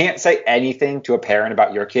you can't say anything to a parent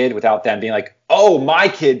about your kid without them being like, oh, my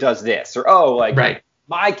kid does this, or oh, like right.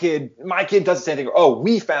 My kid does the same thing. Or, oh,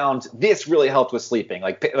 we found this really helped with sleeping.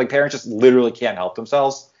 Like parents just literally can't help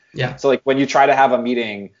themselves. Yeah. So like when you try to have a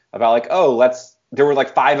meeting about like, oh, there were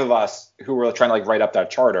like 5 of us who were trying to like write up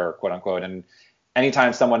that charter, quote unquote. And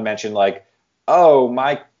anytime someone mentioned like, oh,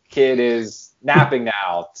 my kid is napping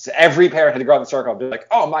now, every parent had to go out in the circle and be like,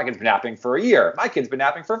 oh, my kid's been napping for a year. My kid's been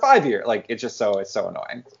napping for 5 years. Like it's so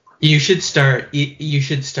annoying. You should start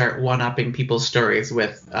one-upping people's stories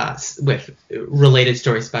with related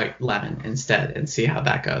stories about Lemon instead, and see how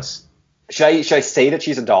that goes. Should I say that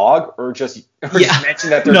she's a dog, or just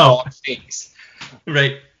mention that they're dog things?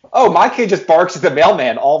 Right. Oh, my kid just barks at the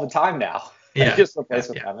mailman all the time now. Yeah. Just replace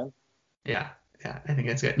with Lemon. Yeah. I think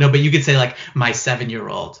that's good. No, but you could say like my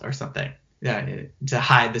 7-year-old or something. Yeah, to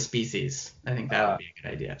hide the species. I think that would be a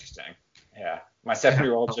good idea. Interesting. Yeah, my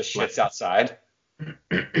 7-year-old just shits outside.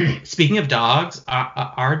 Speaking of dogs,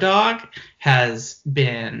 our dog has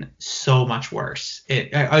been so much worse.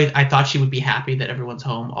 I thought she would be happy that everyone's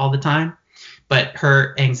home all the time, but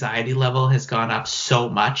her anxiety level has gone up so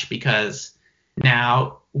much because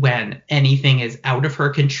now when anything is out of her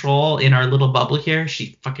control in our little bubble here,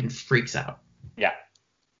 she fucking freaks out. Yeah.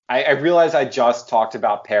 I realized I just talked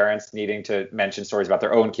about parents needing to mention stories about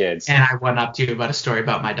their own kids. And I went up to you about a story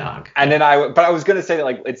about my dog. And then I was going to say that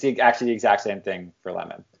like it's actually the exact same thing for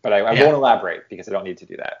Lemon. But I won't elaborate because I don't need to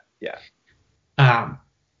do that. Yeah.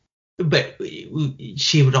 But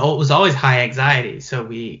she was always high anxiety. So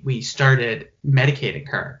we started medicating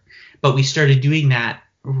her. But we started doing that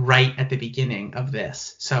right at the beginning of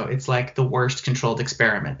this. So it's like the worst controlled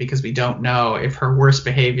experiment because we don't know if her worst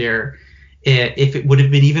behavior, if it would have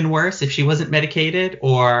been even worse if she wasn't medicated,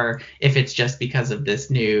 or if it's just because of this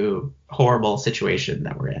new horrible situation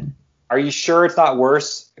that we're in. Are you sure it's not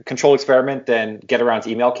worse controlled experiment than Get Around's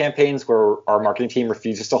email campaigns where our marketing team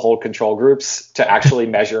refuses to hold control groups to actually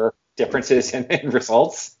measure differences in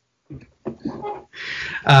results?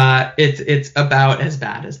 It's about as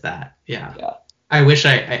bad as that. Yeah. I wish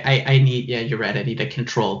I need, you're right. I need a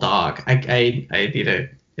control dog. I need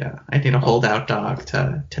a holdout dog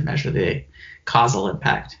to measure the causal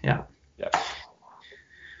impact. Yeah.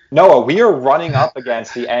 Noah, we are running up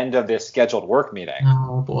against the end of this scheduled work meeting.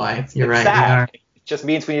 Oh boy, you're right. Sad. We are. It just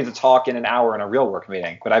means we need to talk in an hour in a real work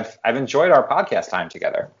meeting. But I've enjoyed our podcast time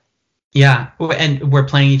together. Yeah, and we're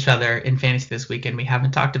playing each other in fantasy this weekend. We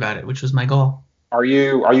haven't talked about it, which was my goal. Are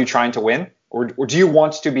you trying to win, or do you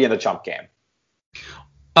want to be in the chump game?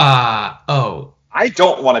 I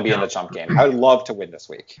don't want to be in the chump game. I would love to win this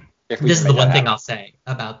week. This is the one thing I'll say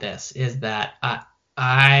about this is that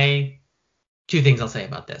two things I'll say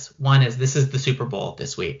about this. One is this is the Super Bowl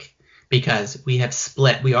this week because we have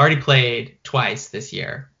split. We already played twice this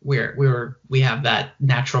year. We have that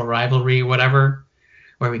natural rivalry, whatever,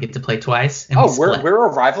 where we get to play twice. And we're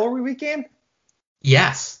a rivalry week game?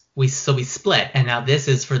 Yes. We split, and now this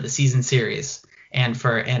is for the season series, I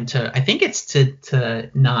think it's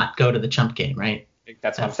to not go to the chump game, right?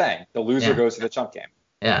 That's what I'm saying. The loser goes to the chump game.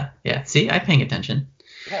 Yeah. See, I'm paying attention.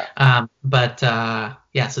 Yeah.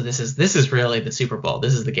 So this is really the Super Bowl.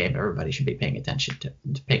 This is the game everybody should be paying attention to.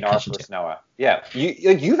 Noah. Yeah.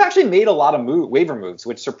 You've actually made a lot of waiver moves,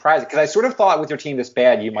 which surprised because I sort of thought with your team this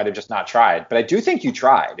bad you might have just not tried, but I do think you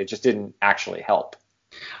tried. It just didn't actually help.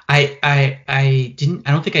 I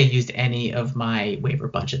don't think I used any of my waiver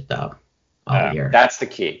budget though all year. That's the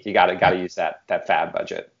key. You gotta use that fab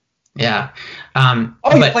budget. Yeah. You're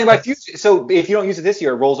playing by Fuse. So if you don't use it this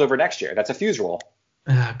year, it rolls over next year. That's a Fuse roll.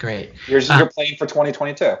 Great. You're playing for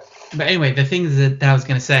 2022. But anyway, the things that I was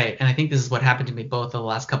going to say, and I think this is what happened to me both the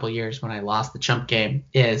last couple of years when I lost the chump game,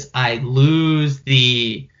 is I lose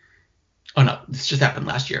the – oh, no, this just happened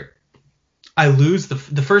last year. I lose the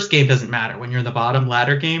first game doesn't matter. When you're in the bottom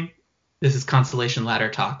ladder game, this is Constellation Ladder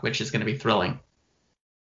talk, which is going to be thrilling.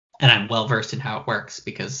 And I'm well-versed in how it works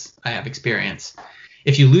because I have experience.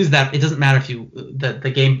 If you lose that, it doesn't matter if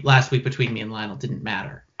the game last week between me and Lionel didn't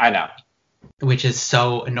matter. I know. Which is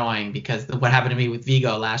so annoying because what happened to me with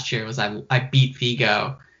Vigo last year was I beat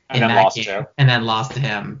Vigo in that game and then lost to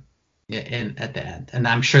him at the end. And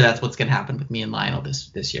I'm sure that's what's going to happen with me and Lionel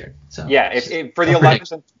this year. So yeah, for the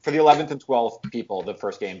 11th and 12th people, the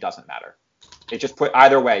first game doesn't matter. It just put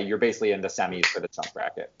either way, you're basically in the semis for the chump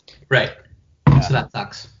bracket. Right. So that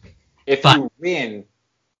sucks. If you win,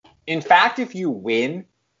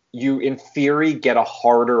 you in theory get a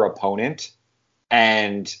harder opponent,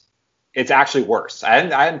 and it's actually worse. I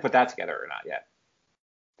hadn't put that together or not yet.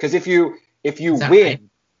 Because if you win, right?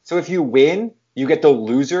 So if you win, you get the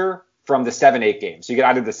loser from the 7-8 game. So you get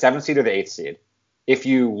either the 7th seed or the 8th seed. If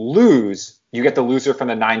you lose, you get the loser from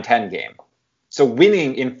the 9-10 game. So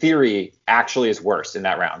winning, in theory, actually is worse in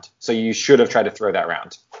that round. So you should have tried to throw that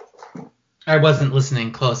round. I wasn't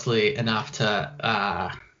listening closely enough to know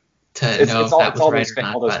if that was right or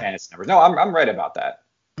not. All those fantasy numbers. No, I'm right about that.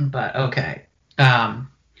 But okay.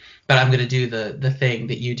 But I'm going to do the thing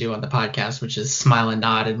that you do on the podcast, which is smile and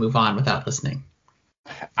nod and move on without listening.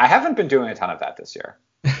 I haven't been doing a ton of that this year.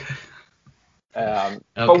 Okay.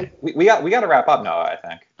 But we got to wrap up, Noah, I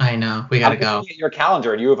think. I know. We got to go. I'm looking at your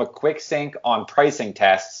calendar, and you have a quick sync on pricing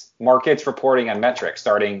tests, markets reporting, and metrics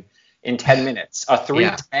starting in 10 minutes. A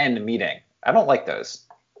 3:10 meeting. I don't like those.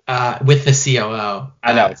 With the COO.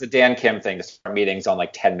 I know. It's a Dan Kim thing to start meetings on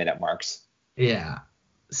like 10-minute marks. Yeah.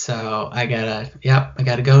 So I gotta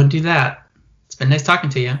go and do that. It's been nice talking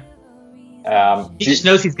to you. He just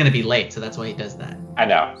knows he's gonna be late, so that's why he does that. I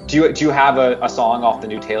know. Do you have a song off the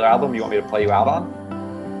new Taylor album you want me to play you out on?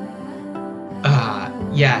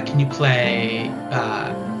 Yeah. Can you play?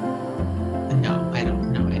 No, I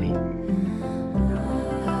don't know any.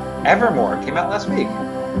 Evermore came out last week.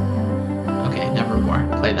 Okay, Nevermore.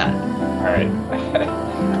 Play that. All right.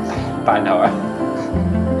 Bye, Noah.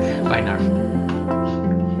 Bye, Narf.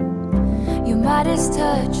 Your Midas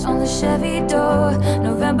touch on the Chevy door,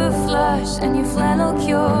 November flush and your flannel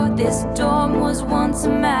cure. This dorm was once a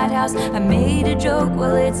madhouse. I made a joke,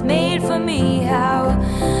 well it's made for me. How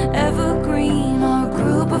evergreen our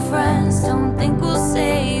group of friends. Don't think we'll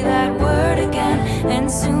say that word again,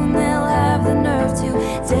 and soon they'll have the nerve to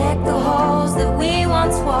deck the halls that we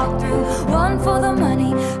once walked through. One for the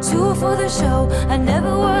money, two for the show. I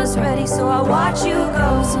never was ready, so I watch you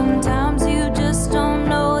go. Sometimes you just don't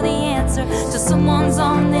know the answer till someone's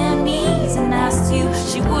on their knees and asks you.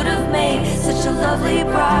 She would have made such a lovely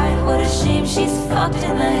bride. What a shame she's fucked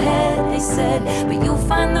in the head, they said, but you'll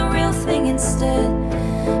find the real thing instead.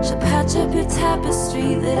 She'll patch up your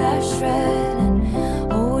tapestry that I shred and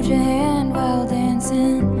hold your hand while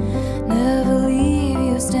dancing. Never leave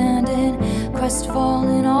you standing,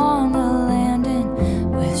 crestfallen on the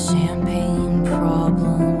landing with champagne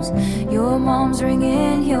problems. Your mom's ring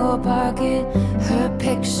in your pocket, her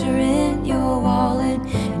picture in your wallet.